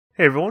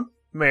Hey everyone,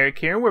 Merric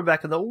here, and we're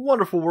back in the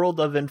wonderful world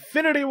of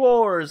Infinity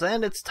Wars,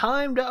 and it's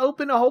time to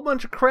open a whole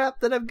bunch of crap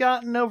that I've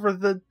gotten over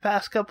the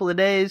past couple of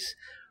days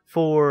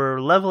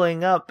for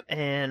leveling up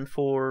and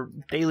for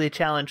daily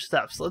challenge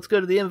stuff. So let's go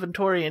to the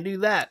inventory and do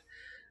that.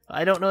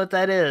 I don't know what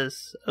that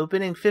is.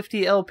 Opening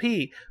 50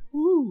 LP.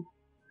 Woo!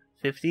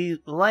 50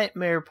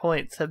 Nightmare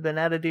points have been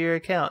added to your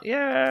account.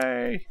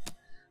 Yay!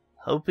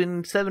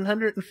 Open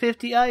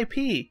 750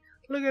 IP.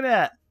 Look at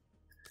that.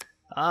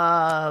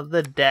 Ah,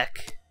 the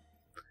deck.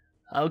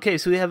 Okay,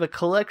 so we have a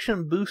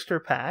collection booster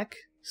pack.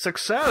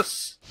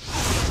 Success!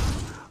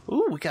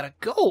 Ooh, we got a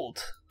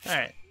gold!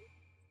 Alright.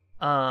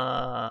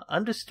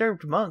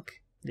 Undisturbed Monk.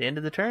 At the end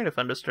of the turn, if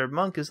Undisturbed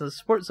Monk is in the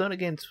support zone, it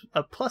gains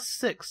a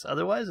 +6.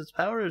 Otherwise, its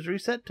power is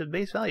reset to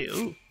base value.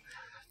 Ooh.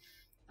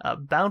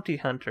 Bounty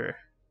Hunter.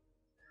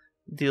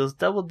 Deals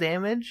double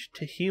damage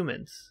to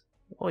humans.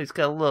 Oh, he's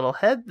got a little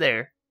head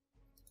there.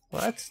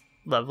 Well, that's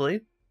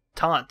lovely.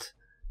 Taunt.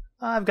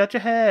 I've got your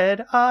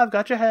head. I've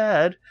got your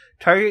head.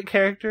 Target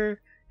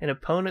character in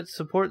opponent's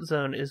support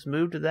zone is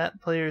moved to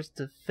that player's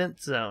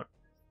defense zone.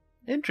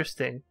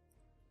 Interesting.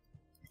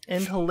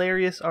 And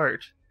hilarious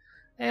art.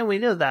 And we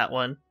know that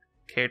one.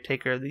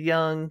 Caretaker of the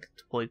Young.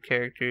 Deployed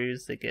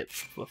characters. They get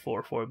a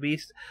 4/4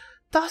 beast.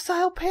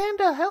 Docile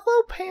Panda.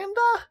 Hello,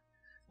 Panda.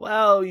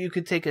 Wow, you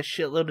could take a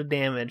shitload of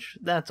damage.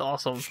 That's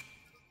awesome.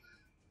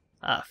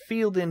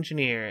 Field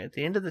Engineer. At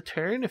the end of the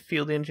turn, if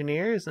Field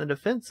Engineer is in the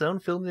defense zone,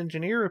 Field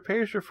Engineer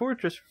repairs your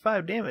fortress for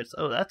 5 damage.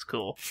 Oh, that's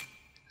cool.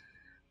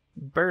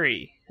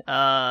 Bury.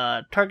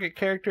 Target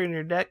character in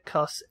your deck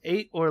costs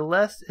 8 or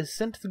less is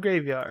sent to the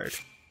graveyard.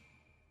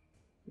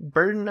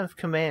 Burden of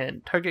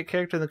Command. Target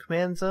character in the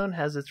command zone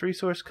has its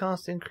resource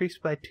cost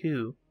increased by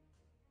 2.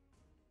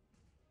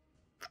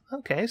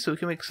 Okay, so we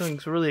can make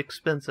something really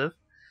expensive.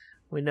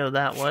 We know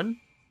that one.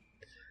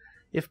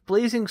 If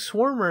Blazing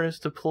Swarmer is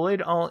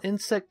deployed, all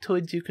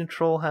insectoids you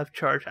control have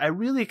charge. I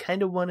really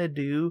kind of want to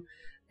do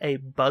a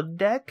bug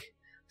deck,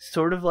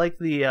 sort of like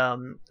the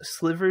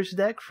Slivers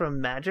deck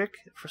from Magic.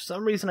 For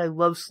some reason, I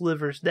love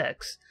Slivers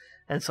decks,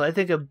 and so I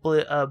think a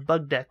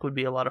bug deck would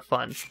be a lot of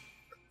fun.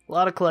 A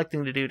lot of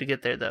collecting to do to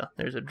get there, though.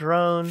 There's a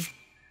drone.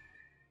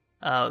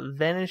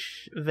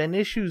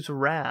 Vanishu's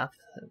Wrath.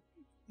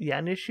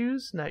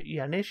 Yanishu's? Not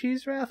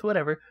Yanishi's Wrath?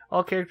 Whatever.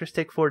 All characters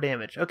take 4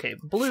 damage. Okay,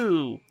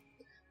 blue.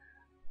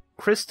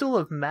 Crystal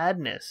of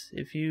Madness.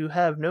 If you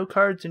have no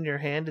cards in your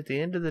hand at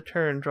the end of the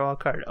turn, draw a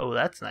card. Oh,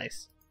 that's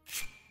nice.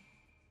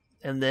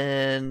 And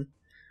then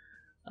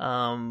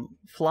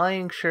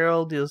Flying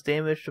Cheryl deals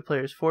damage to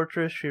player's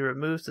fortress. She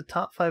removes the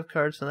top 5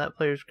 cards from that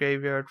player's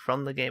graveyard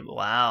from the game.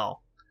 Wow.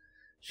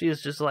 She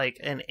is just like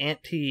an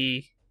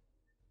anti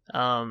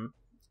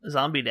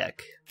zombie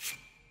deck.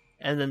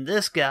 And then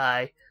this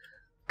guy,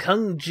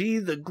 Kung Ji,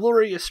 the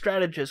Glorious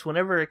Strategist.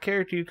 Whenever a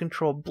character you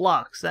control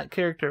blocks, that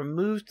character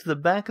moves to the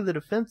back of the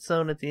defense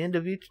zone at the end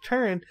of each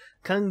turn.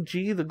 Kung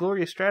Ji, the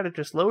Glorious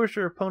Strategist, lowers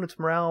your opponent's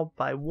morale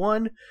by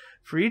 1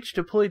 for each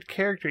deployed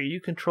character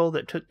you control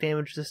that took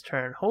damage this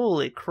turn.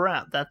 Holy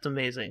crap, that's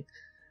amazing.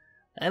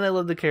 And I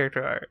love the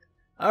character art.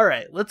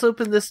 Alright, let's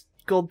open this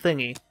gold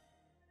thingy.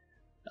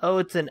 Oh,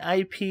 it's an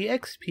IP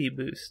XP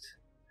boost.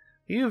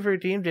 You've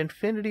redeemed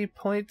Infinity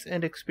Points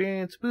and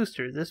Experience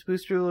Booster. This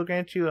booster will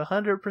grant you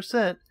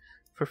 100%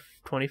 for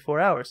 24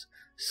 hours.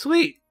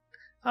 Sweet!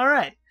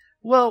 Alright.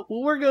 Well,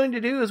 what we're going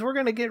to do is we're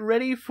going to get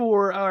ready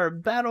for our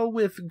battle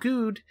with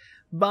Good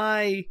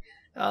by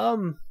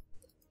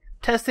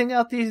testing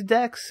out these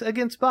decks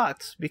against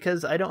bots.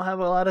 Because I don't have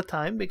a lot of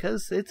time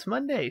because it's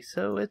Monday.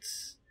 So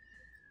it's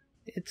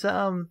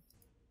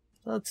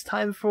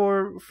time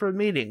for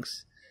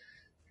meetings.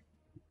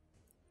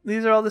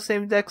 These are all the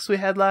same decks we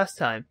had last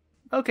time.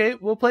 Okay,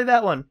 we'll play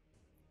that one.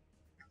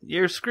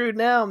 You're screwed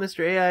now,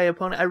 Mr. AI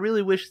opponent. I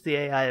really wish the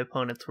AI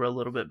opponents were a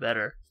little bit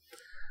better.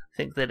 I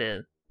think that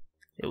it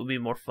would be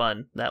more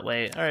fun that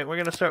way. Alright, we're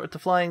going to start with the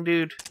flying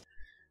dude.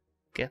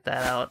 Get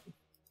that out.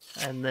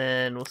 And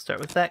then we'll start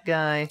with that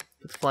guy.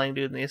 Put the flying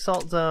dude in the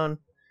assault zone.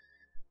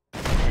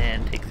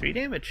 And take 3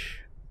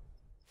 damage.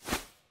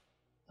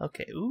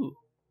 Okay, ooh.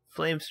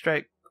 Flame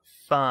Strike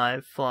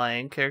 5,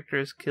 flying. Character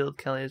is killed.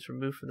 Kelly is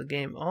removed from the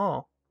game.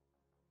 Oh.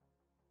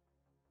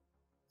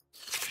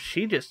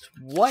 She just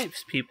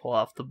wipes people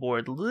off the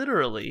board,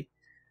 literally.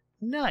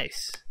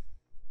 Nice.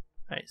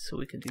 Alright, so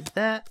we can do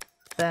that,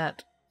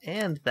 that,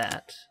 and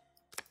that,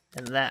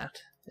 and that,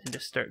 and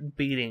just start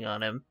beating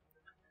on him.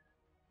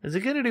 Is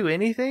it gonna do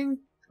anything?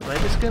 Am I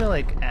just gonna,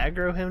 like,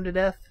 aggro him to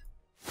death?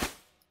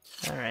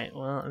 Alright,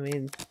 well, I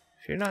mean,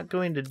 if you're not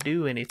going to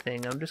do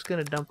anything, I'm just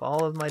gonna dump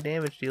all of my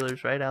damage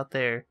dealers right out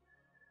there.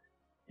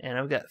 And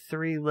I've got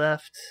 3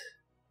 left.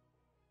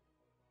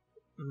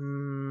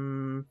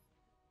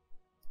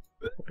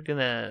 We're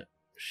gonna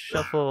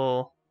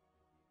shuffle.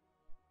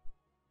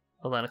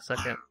 Hold on a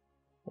second.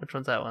 Which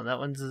one's that one? That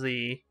one's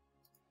the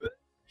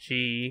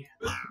G.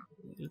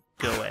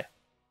 Go away.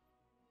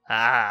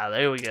 Ah,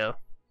 there we go.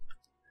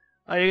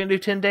 Oh, you're gonna do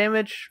 10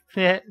 damage?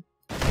 Yeah.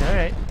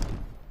 Alright.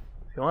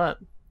 If you want.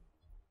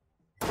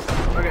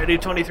 We're gonna do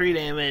 23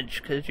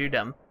 damage, because you're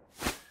dumb.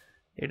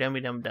 You're dummy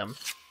dumb dumb.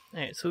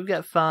 Alright, so we've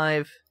got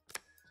 5.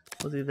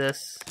 We'll do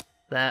this,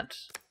 that.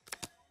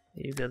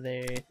 You go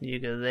there, you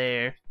go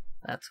there.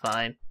 That's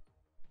fine.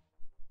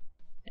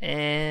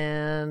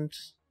 And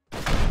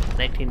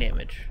 19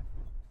 damage.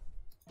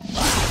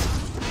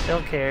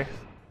 Don't care.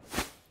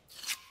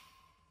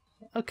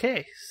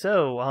 Okay,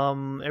 so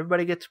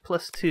everybody gets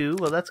 +2.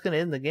 Well, that's gonna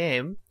end the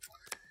game.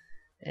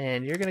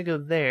 And you're gonna go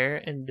there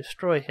and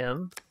destroy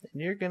him.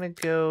 And you're gonna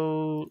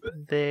go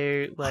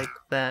there like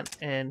that,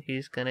 and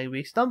he's gonna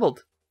be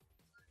stumbled.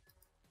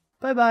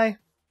 Bye bye.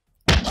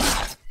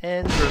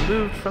 And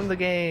removed from the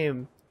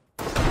game.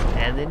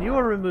 And then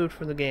you're removed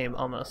from the game,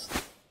 almost.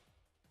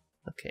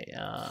 Okay,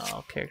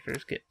 all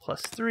characters get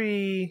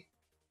 +3.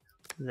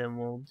 Then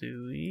we'll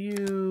do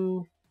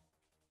you.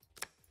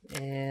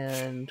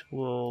 And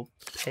we'll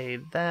pay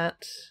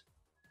that.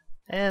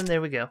 And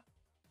there we go.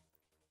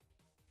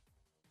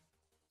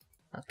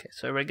 Okay,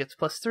 so everybody gets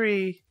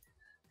 +3.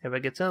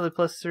 Everybody gets another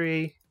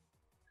 +3.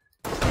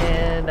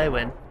 And I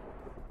win.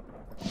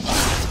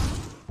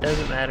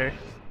 Doesn't matter.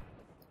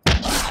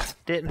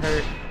 Didn't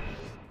hurt.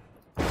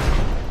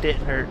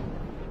 Didn't hurt.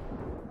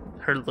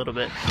 Hurt a little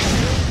bit.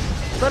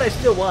 But I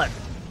still won.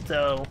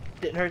 So,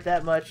 didn't hurt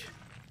that much.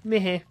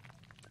 Meh.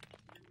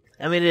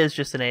 I mean, it is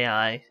just an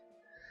AI.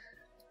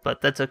 But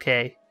that's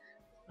okay.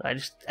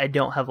 I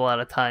don't have a lot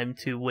of time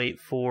to wait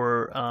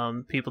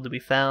for people to be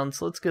found.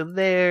 So let's go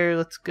there.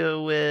 Let's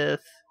go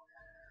with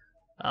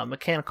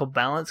Mechanical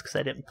Balance, because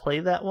I didn't play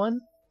that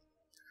one.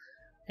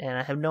 And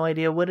I have no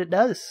idea what it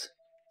does.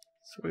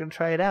 So we're going to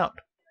try it out.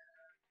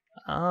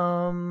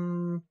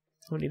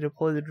 We need to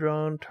deploy the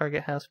drone.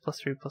 Target has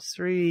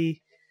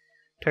 +3/+3.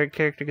 Target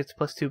character gets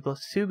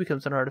 +2/+2.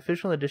 Becomes an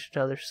artificial in addition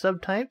to other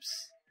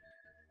subtypes.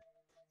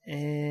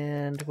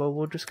 And, well,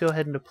 we'll just go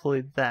ahead and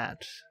deploy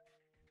that.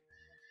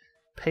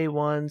 Pay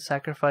 1,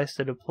 sacrifice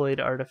the deployed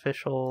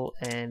artificial,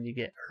 and you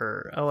get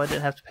her. Oh, I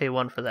didn't have to pay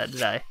 1 for that,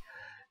 did I?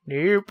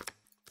 Nope.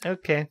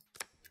 Okay.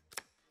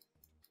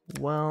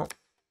 Well,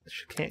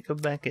 she can't go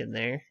back in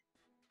there.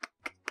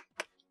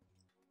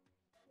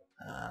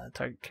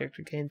 Target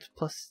character gains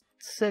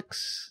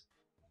 +6.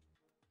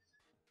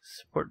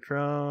 Support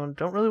drone.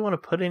 Don't really want to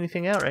put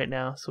anything out right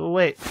now, so we'll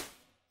wait.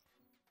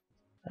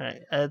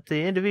 Alright, at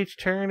the end of each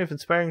turn, if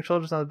inspiring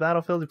soldiers on the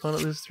battlefield, the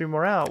opponent loses 3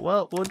 more out.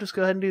 Well, we'll just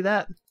go ahead and do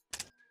that.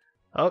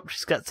 Oh,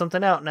 she's got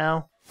something out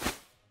now.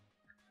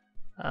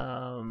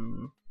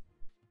 So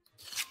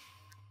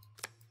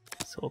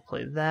we'll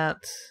play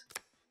that.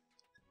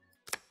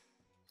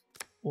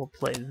 We'll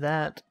play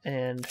that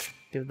and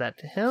give that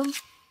to him.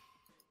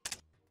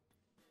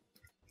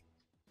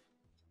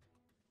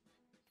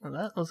 Well,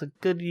 that was a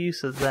good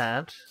use of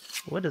that.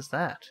 What is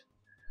that?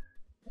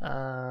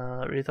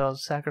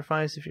 Rethal's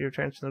sacrifice if he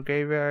returns from the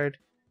graveyard.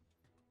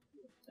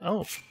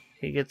 Oh,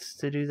 he gets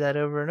to do that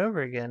over and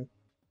over again.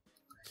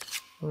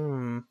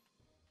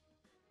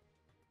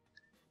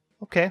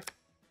 Okay.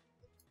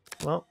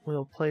 Well,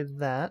 we'll play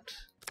that.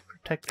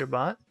 Protector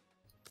bot.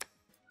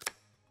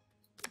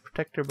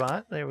 Protector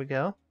bot, there we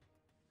go.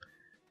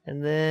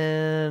 And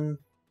then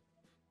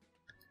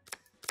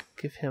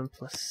give him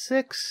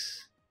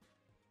 +6.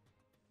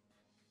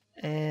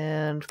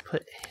 And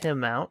put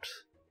him out.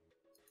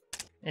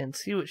 And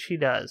see what she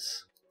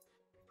does.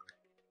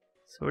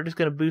 So we're just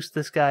going to boost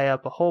this guy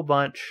up a whole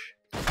bunch.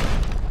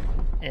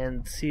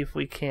 And see if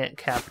we can't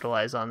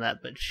capitalize on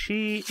that. But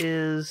she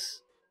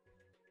is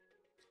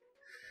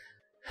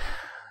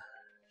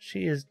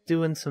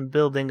doing some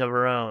building of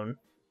her own.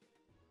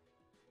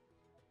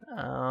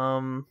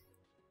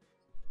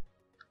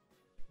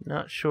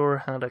 Not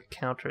sure how to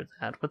counter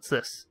that. What's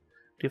this?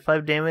 Do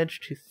 5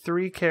 damage to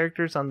 3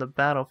 characters on the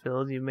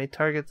battlefield. You may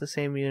target the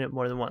same unit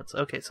more than once.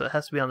 Okay, so it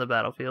has to be on the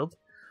battlefield.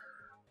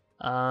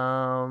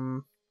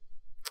 Unmanned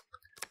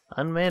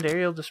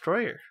aerial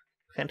destroyer.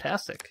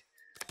 Fantastic.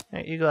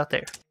 Alright, you go out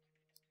there.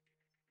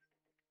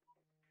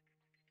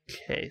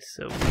 Okay,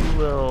 so we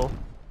will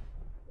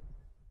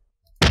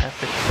have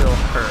to kill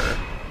her.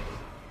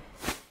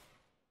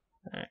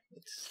 Alright,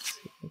 let's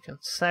see. We can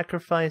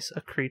sacrifice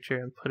a creature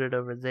and put it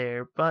over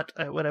there, but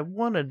what I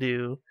want to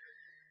do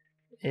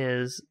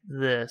is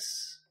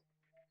this.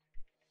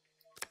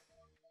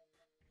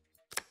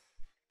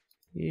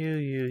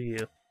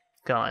 You.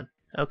 Gone.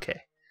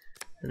 Okay.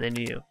 And then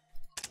you.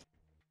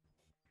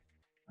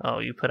 Oh,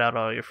 you put out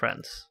all your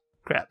friends.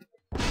 Crap.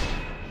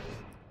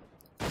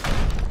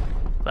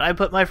 But I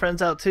put my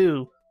friends out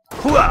too.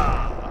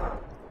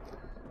 Hooah!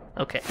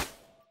 Okay.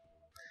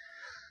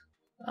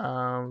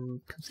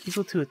 Comes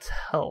equal to its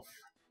health.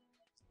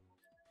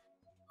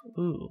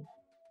 Ooh.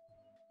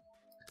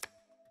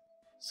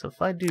 So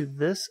if I do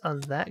this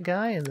on that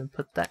guy and then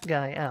put that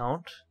guy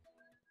out,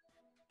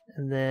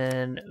 and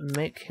then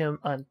make him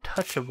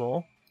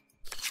untouchable,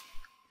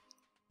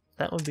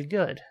 that would be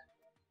good.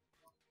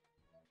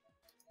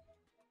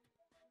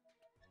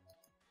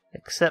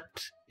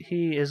 Except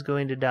he is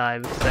going to die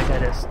because that guy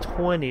does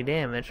 20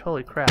 damage.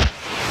 Holy crap.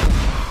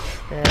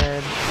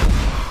 And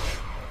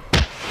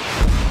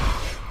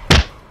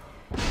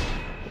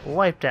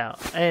wiped out.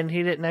 And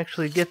he didn't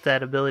actually get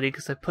that ability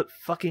because I put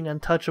fucking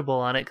untouchable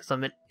on it because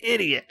I'm an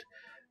idiot.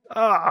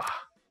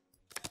 Ah!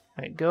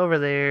 Alright, go over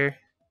there.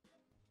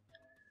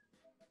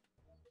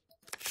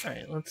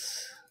 Alright,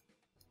 let's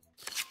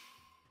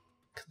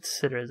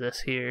consider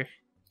this here.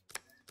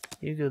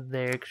 You go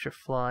there because you're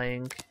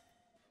flying.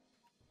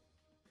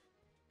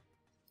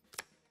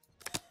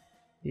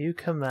 You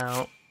come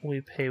out.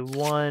 We pay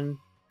 1.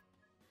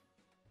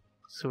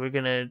 So we're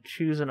gonna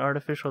choose an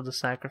artificial to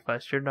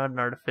sacrifice. You're not an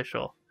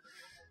artificial.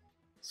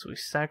 So we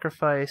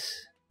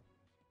sacrifice.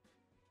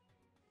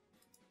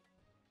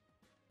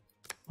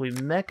 We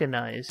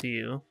mechanize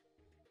you.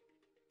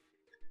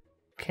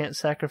 Can't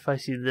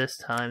sacrifice you this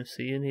time,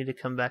 so you need to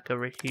come back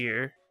over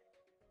here.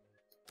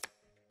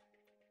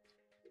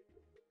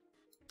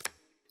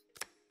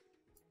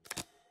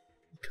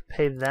 Could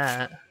pay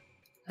that.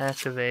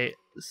 Activate.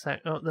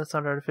 Oh, that's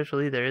not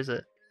artificial either, is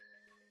it?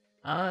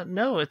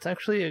 No, it's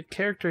actually a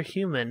character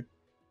human.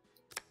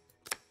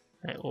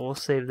 Alright, well, we'll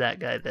save that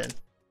guy then.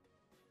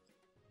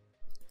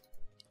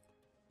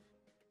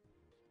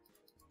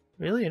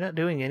 Really? You're not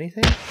doing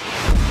anything?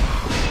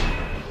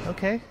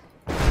 Okay.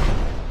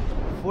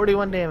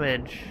 41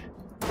 damage.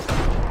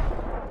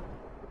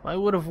 I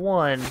would have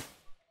won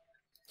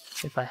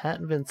if I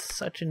hadn't been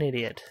such an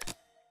idiot.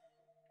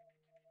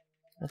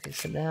 Okay,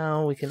 so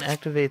now we can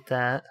activate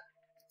that.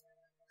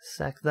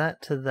 Sack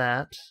that to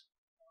that.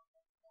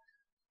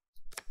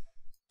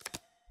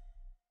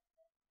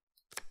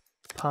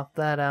 Pop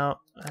that out.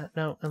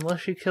 No,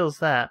 unless she kills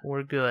that,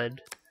 we're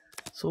good.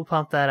 So we'll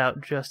pop that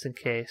out just in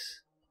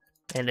case.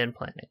 And in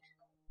planning.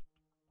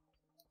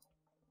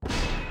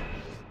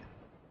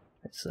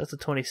 So that's a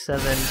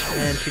 27,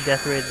 and she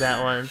death rated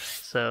that one,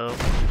 so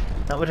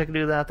not much I can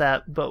do without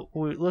that, but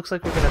it looks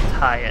like we're going to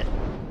tie it.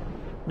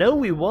 No,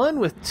 we won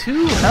with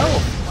 2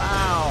 health!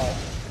 Wow!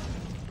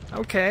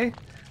 Okay.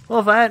 Well,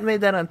 if I hadn't made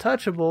that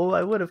untouchable,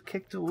 I would have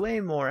kicked way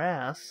more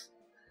ass.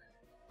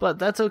 But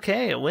that's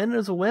okay, a win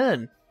is a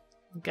win.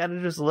 Gotta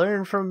just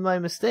learn from my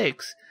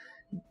mistakes.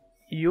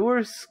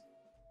 Your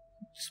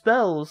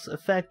spells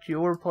affect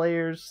your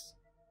players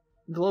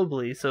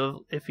globally,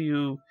 so if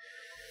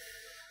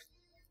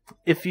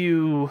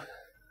you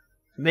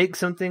make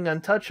something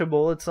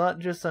untouchable, it's not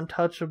just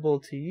untouchable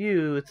to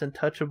you, it's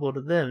untouchable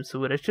to them. So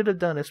what I should have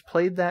done is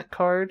played that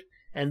card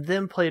and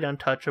then played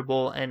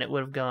untouchable, and it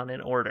would have gone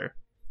in order.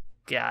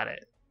 Got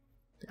it.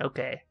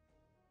 Okay.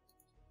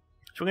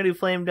 So we're going to do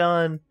Flame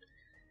Dawn,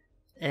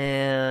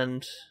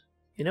 and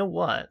you know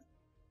what?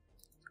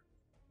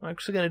 I'm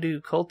actually going to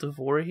do Cult of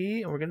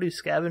Vorhi, and we're going to do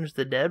Scavenge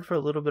the Dead for a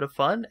little bit of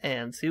fun,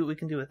 and see what we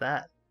can do with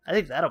that. I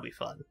think that'll be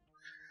fun.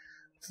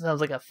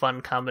 Sounds like a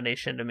fun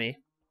combination to me.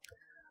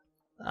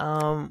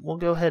 We'll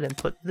go ahead and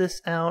put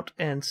this out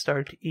and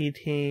start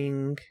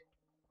eating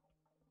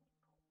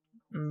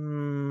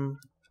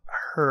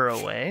her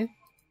away.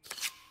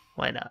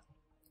 Why not?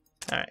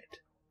 Alright.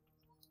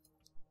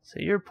 So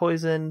you're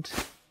poisoned.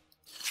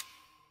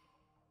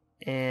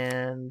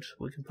 And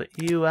we can put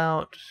you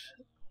out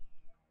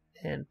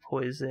and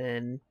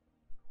poison.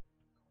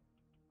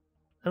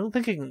 I don't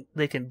think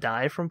they can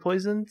die from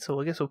poison, so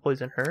I guess we'll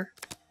poison her.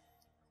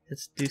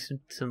 Let's do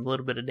some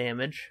little bit of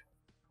damage.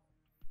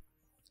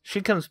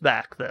 She comes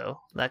back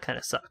though. That kind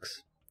of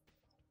sucks.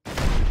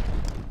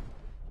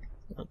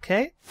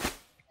 Okay.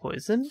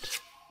 Poisoned.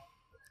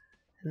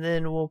 And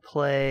then we'll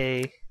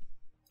play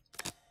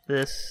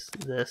this,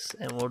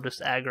 and we'll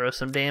just aggro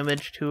some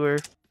damage to her.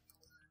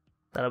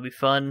 That'll be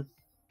fun.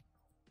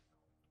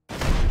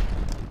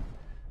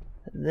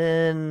 And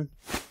then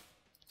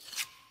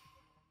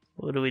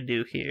what do we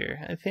do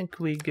here? I think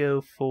we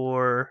go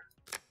for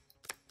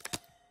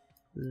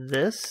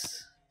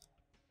this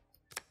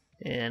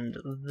and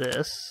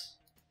this,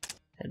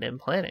 and then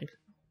planning.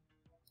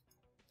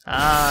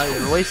 Ah,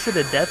 you wasted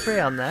a death ray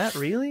on that?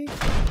 Really?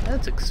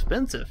 That's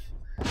expensive.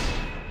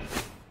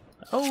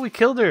 Oh, we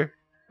killed her.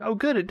 Oh,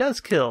 good, it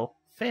does kill.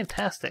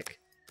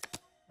 Fantastic.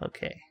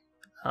 Okay.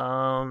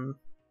 Yeah,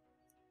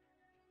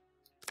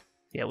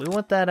 we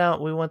want that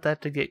out. We want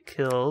that to get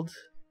killed.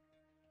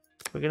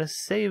 We're gonna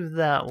save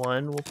that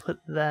one. We'll put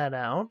that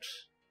out.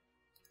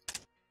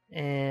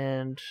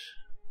 And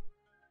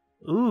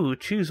ooh,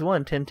 choose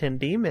one. 10/10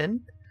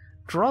 demon.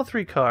 Draw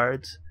 3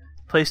 cards.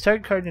 Place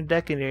target card in your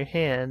deck in your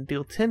hand.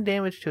 Deal 10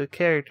 damage to a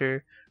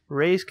character.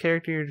 Raise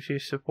character to your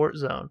support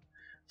zone.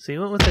 So you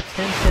went with the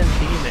 10/10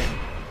 demon.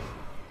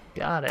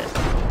 Got it.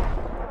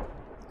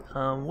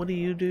 What do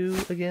you do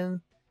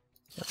again?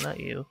 No, not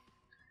you.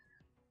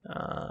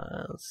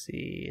 Let's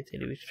see. At the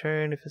end of each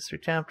turn, if it's 3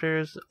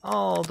 chapters,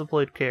 all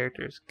deployed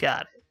characters.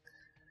 Got it.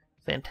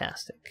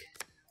 Fantastic.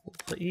 We'll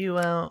put you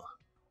out.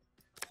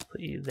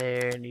 Put you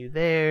there and you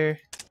there.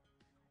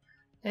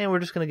 And we're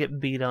just gonna get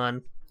beat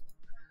on.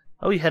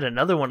 Oh, you had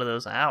another one of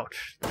those.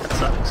 Ouch. That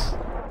sucks.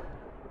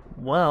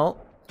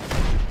 Well,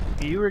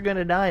 you are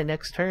gonna die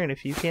next turn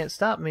if you can't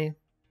stop me.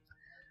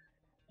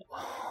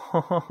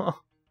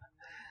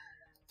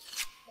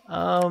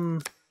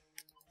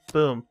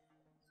 Boom.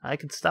 I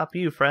can stop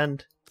you,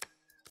 friend.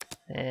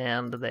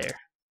 And there.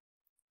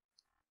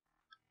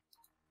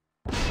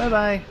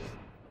 Bye-bye.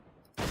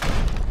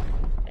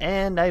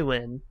 And I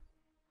win.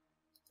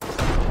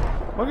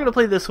 We're gonna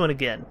play this one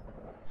again.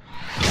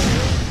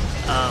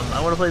 I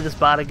want to play this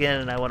bot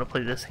again, and I want to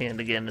play this hand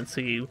again and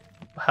see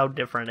how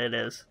different it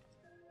is.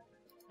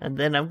 And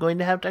then I'm going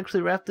to have to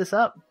actually wrap this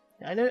up.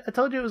 I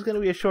told you it was going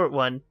to be a short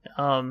one.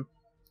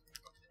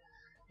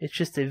 It's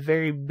just a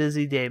very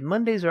busy day.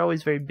 Mondays are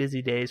always very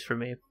busy days for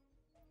me.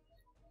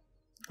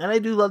 And I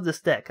do love this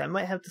deck. I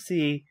might have to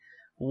see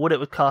what it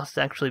would cost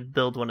to actually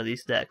build one of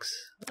these decks.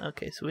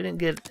 Okay, so we didn't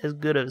get as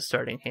good of a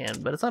starting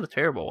hand, but it's not a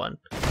terrible one.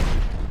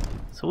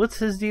 So what's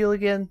his deal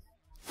again?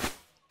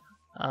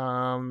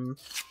 Come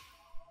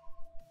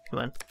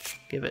on,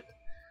 give it.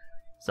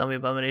 Zombie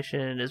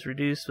Abomination is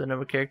reduced the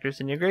number of characters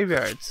in your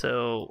graveyard.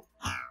 So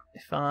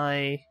if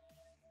I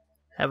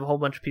have a whole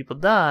bunch of people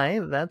die,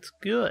 that's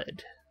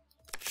good.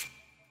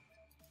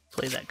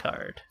 Play that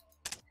card.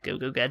 Go,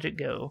 go, gadget,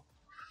 go.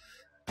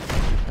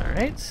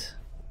 Alright.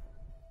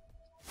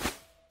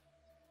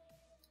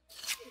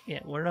 Yeah,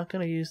 we're not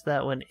going to use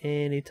that one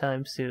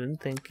anytime soon.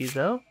 Thank you,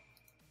 though.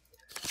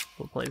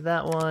 We'll play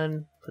that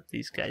one. Put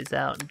these guys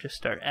out and just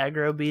start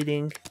aggro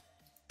beating.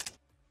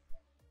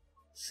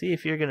 See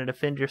if you're going to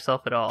defend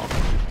yourself at all.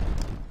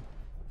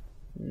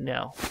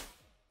 No.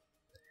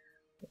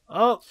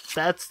 Oh,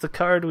 that's the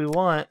card we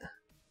want.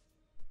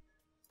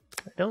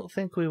 I don't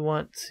think we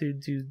want to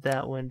do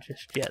that one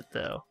just yet,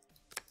 though.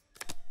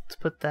 Let's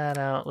put that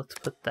out, let's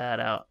put that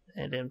out,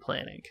 and in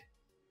planning.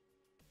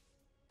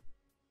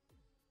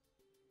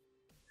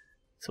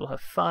 So we'll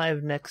have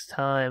 5 next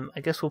time.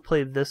 I guess we'll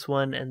play this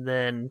one and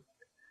then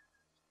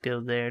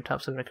go there.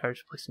 Top 7 of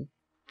cards, place some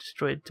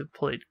destroyed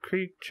deployed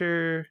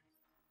creature.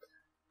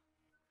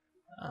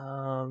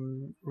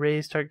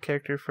 Raise target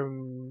character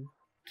from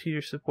to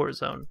your support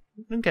zone.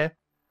 Okay.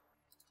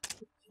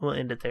 We'll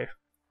end it there.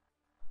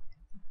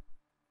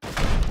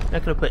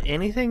 Not gonna put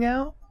anything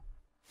out?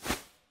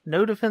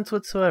 No defense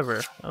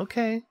whatsoever.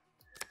 Okay.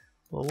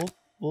 Well,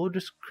 we'll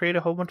just create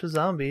a whole bunch of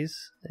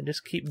zombies and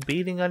just keep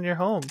beating on your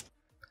home.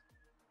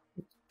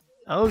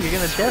 Oh, you're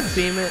gonna death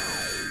beam it.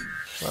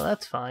 Well,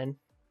 that's fine.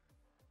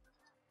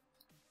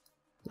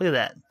 Look at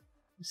that.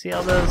 You see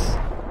all those?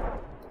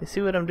 You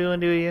see what I'm doing,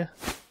 do you?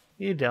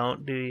 You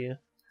don't, do you?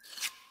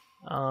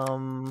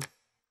 Oh,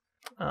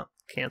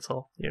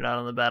 cancel. You're not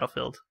on the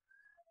battlefield.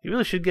 You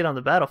really should get on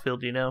the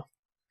battlefield, you know.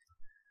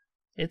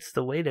 It's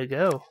the way to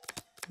go.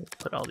 We'll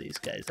put all these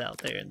guys out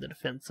there in the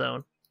defense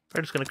zone.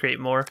 We're just going to create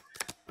more.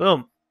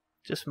 Boom.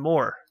 Just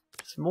more.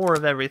 Just more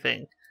of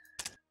everything.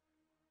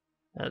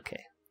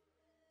 Okay.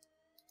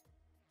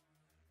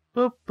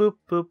 Boop, boop,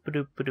 boop,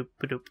 ba-doop, ba-doop,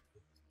 ba-doop.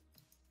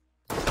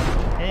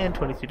 And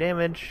 22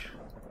 damage.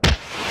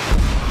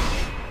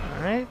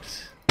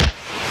 Alright.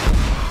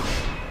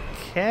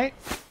 Okay.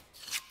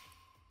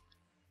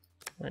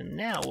 And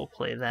now we'll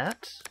play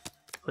that.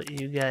 Put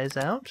you guys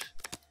out.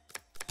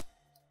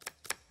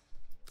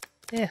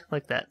 Yeah,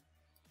 like that.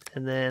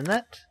 And then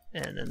that.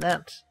 And then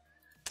that.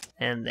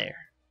 And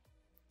there.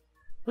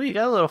 Oh, you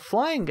got a little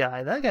flying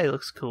guy. That guy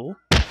looks cool.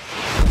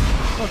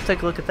 Let's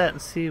take a look at that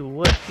and see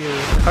what your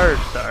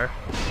cards are.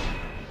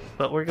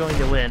 But we're going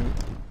to win.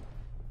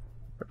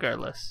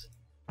 Regardless.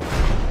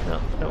 No,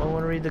 I don't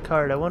want to read the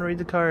card. I want to read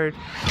the card.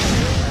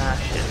 Ah,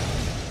 shit.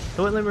 It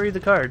wouldn't let me read the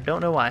card.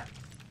 Don't know why.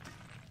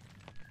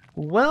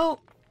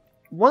 Well,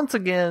 once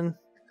again,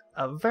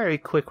 a very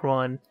quick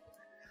one.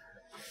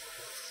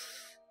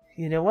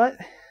 You know what?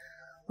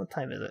 What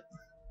time is it?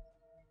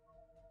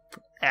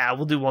 Ah,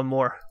 we'll do one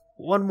more.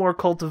 One more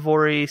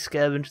Cultivori,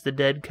 Scavenge the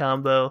Dead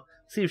combo.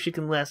 See if she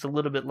can last a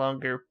little bit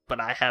longer,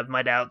 but I have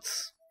my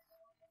doubts.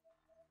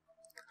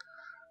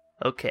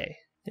 Okay,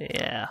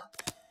 yeah.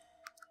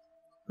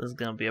 This is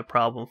gonna be a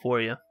problem for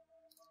you.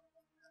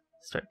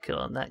 Start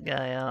killing that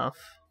guy off.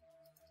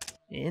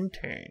 In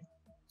turn.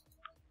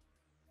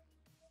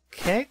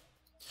 Okay.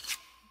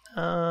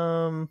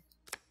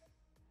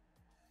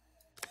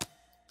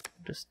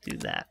 Just do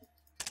that.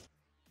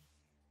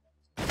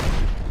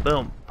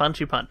 Boom.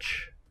 Punchy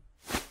punch.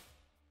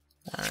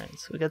 Alright,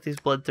 so we got these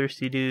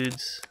bloodthirsty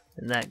dudes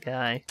and that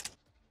guy.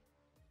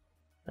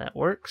 That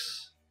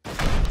works.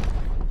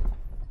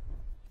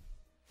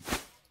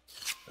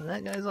 And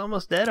that guy's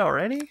almost dead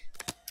already?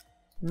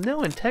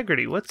 No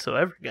integrity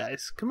whatsoever,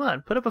 guys. Come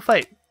on, put up a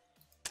fight.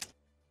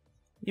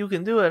 You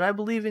can do it. I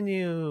believe in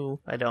you.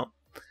 I don't.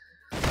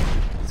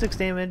 6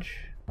 damage.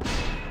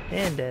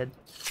 And dead.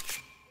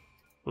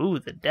 Ooh,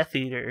 the Death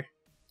Eater.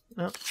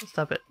 No,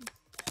 stop it.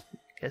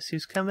 Guess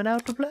who's coming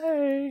out to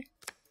play?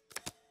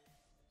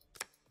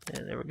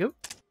 And there we go.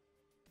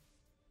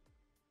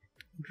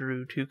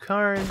 Drew 2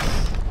 cards.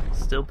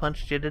 Still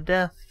punched you to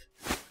death.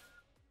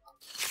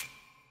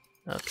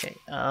 Okay,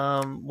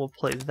 we'll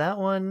play that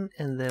one,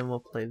 and then we'll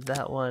play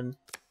that one.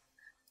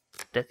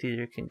 Death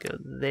Eater can go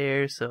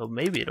there, so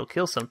maybe it'll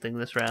kill something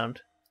this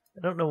round.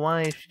 I don't know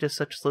why she does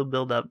such slow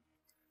build up.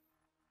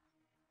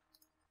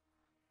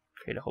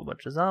 Create a whole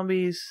bunch of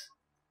zombies.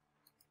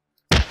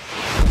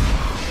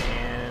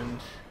 And...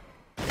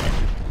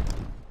 yeah.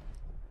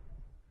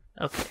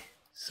 Okay,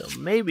 so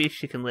maybe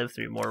she can live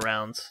 3 more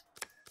rounds.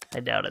 I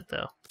doubt it,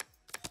 though.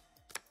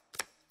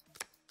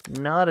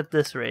 Not at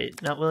this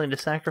rate. Not willing to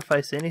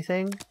sacrifice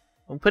anything?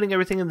 I'm putting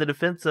everything in the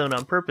defense zone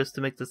on purpose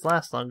to make this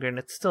last longer, and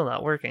it's still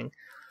not working.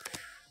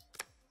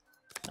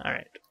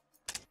 Alright.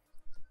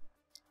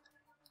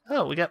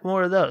 Oh, we got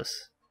more of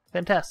those.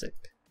 Fantastic.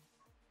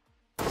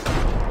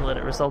 We'll let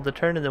it resolve the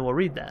turn, and then we'll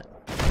read that.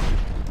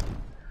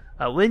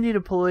 When you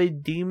deploy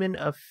Demon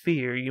of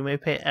Fear, you may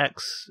pay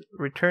X.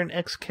 Return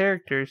X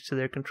characters to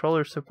their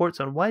controller's support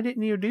zone. Why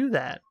didn't you do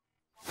that?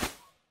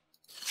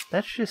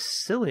 That's just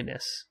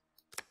silliness.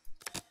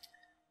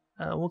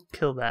 We'll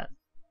kill that.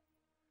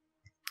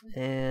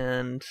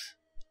 And...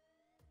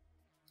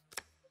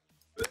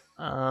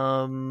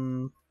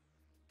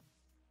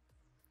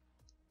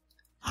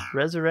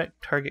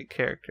 resurrect target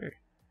character.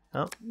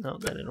 Oh, no,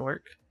 that didn't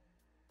work.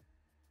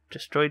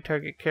 Destroy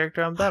target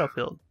character on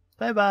battlefield.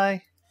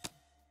 Bye-bye.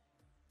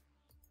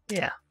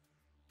 Yeah,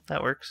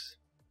 that works.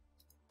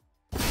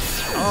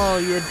 Oh,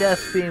 you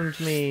death beamed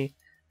me.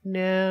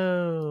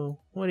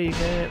 No. What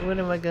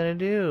am I gonna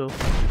do?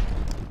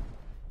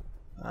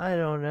 I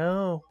don't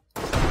know.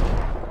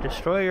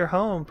 Destroy your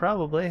home,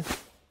 probably.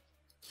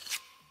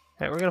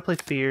 Alright, we're gonna play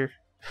Fear.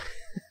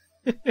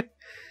 We're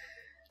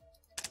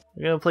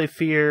gonna play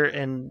Fear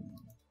and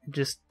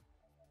just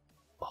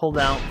hold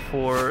out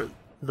for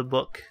the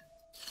book.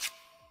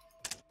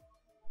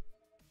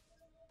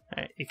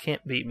 Alright, you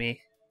can't beat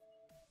me.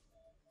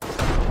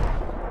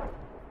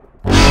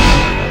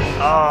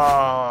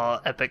 Oh,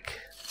 epic.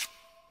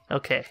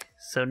 Okay,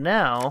 so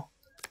now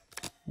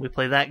we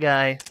play that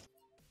guy.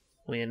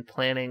 We end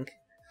planning.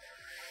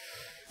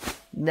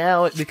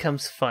 Now it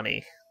becomes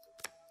funny.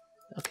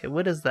 Okay,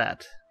 what is that?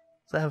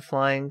 Does that have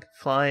flying?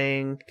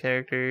 Flying,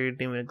 character,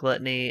 Demon of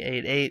Gluttony,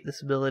 8/8.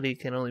 This ability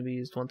can only be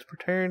used once per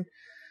turn.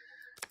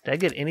 Did I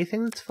get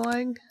anything that's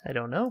flying? I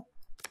don't know.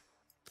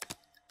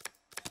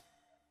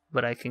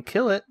 But I can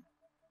kill it.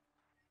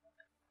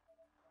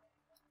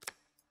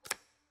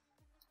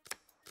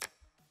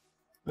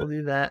 We'll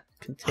do that.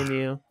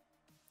 Continue.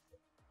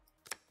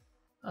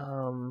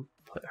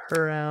 Put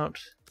her out.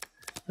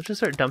 Let's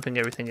just start dumping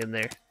everything in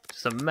there.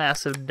 Just a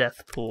massive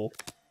death pool.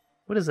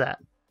 What is that?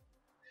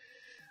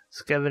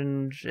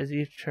 Scavenge. As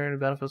each turn,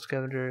 battlefield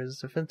scavenger is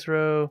defense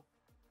row.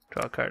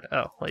 Draw a card.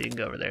 Oh, well, you can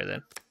go over there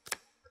then.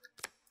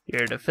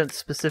 You're a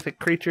defense-specific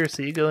creature,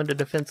 so you go into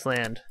defense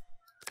land.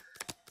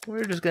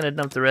 We're just gonna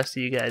dump the rest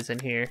of you guys in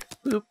here.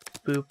 Boop,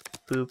 boop,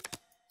 boop,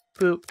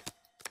 boop,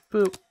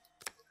 boop.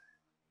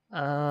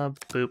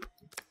 Boop,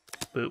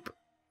 boop.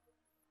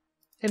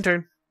 In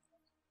turn.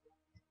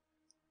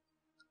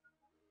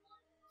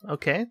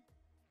 Okay.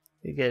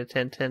 You get a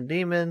 10/10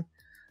 demon.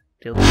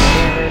 Deal 2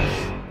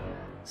 damage.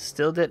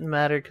 Still didn't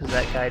matter because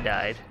that guy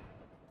died.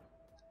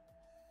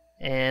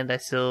 And I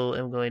still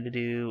am going to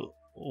do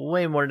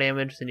way more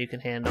damage than you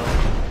can handle.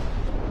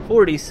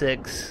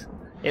 46.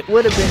 It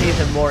would have been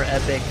even more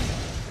epic,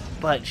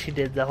 but she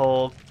did the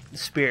whole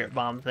spirit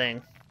bomb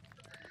thing.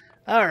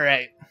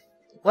 Alright.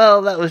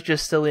 Well, that was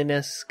just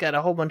silliness. Got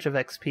a whole bunch of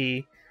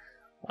XP.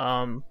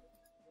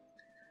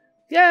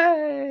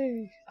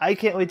 Yay! I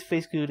can't wait to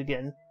face Good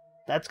again.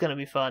 That's gonna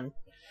be fun.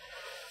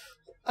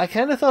 I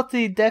kind of thought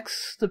the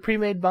decks, the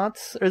pre-made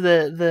bots, or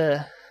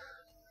the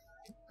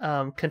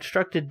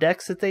constructed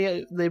decks that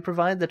they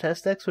provide, the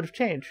test decks, would have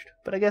changed,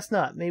 but I guess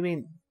not.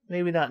 Maybe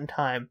not in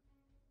time.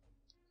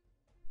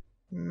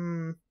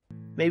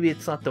 Maybe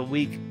it's not the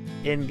week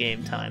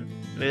in-game time.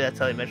 Maybe that's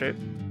how they measure it.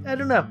 I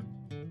don't know.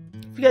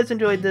 If you guys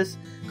enjoyed this,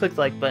 click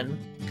the like button.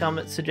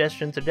 Comment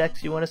suggestions or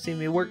decks you want to see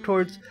me work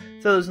towards,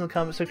 throw those in the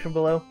comment section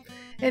below.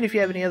 And if you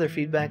have any other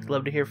feedback, I'd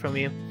love to hear from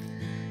you.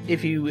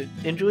 If you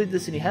enjoyed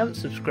this and you haven't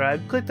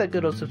subscribed, click that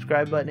good old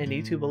subscribe button and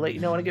YouTube will let you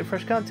know when I get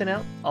fresh content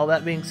out. All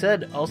that being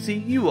said, I'll see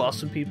you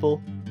awesome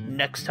people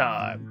next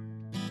time.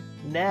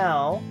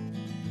 Now,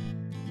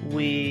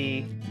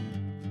 we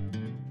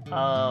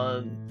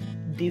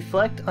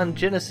deflect on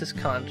Genesis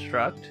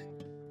Construct.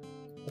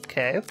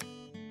 Okay.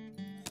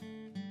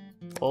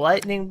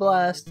 Lightning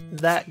Blast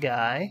that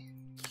guy.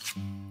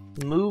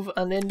 Move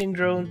Unending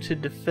Drone to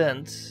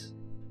defense.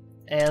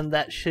 And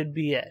that should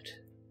be it.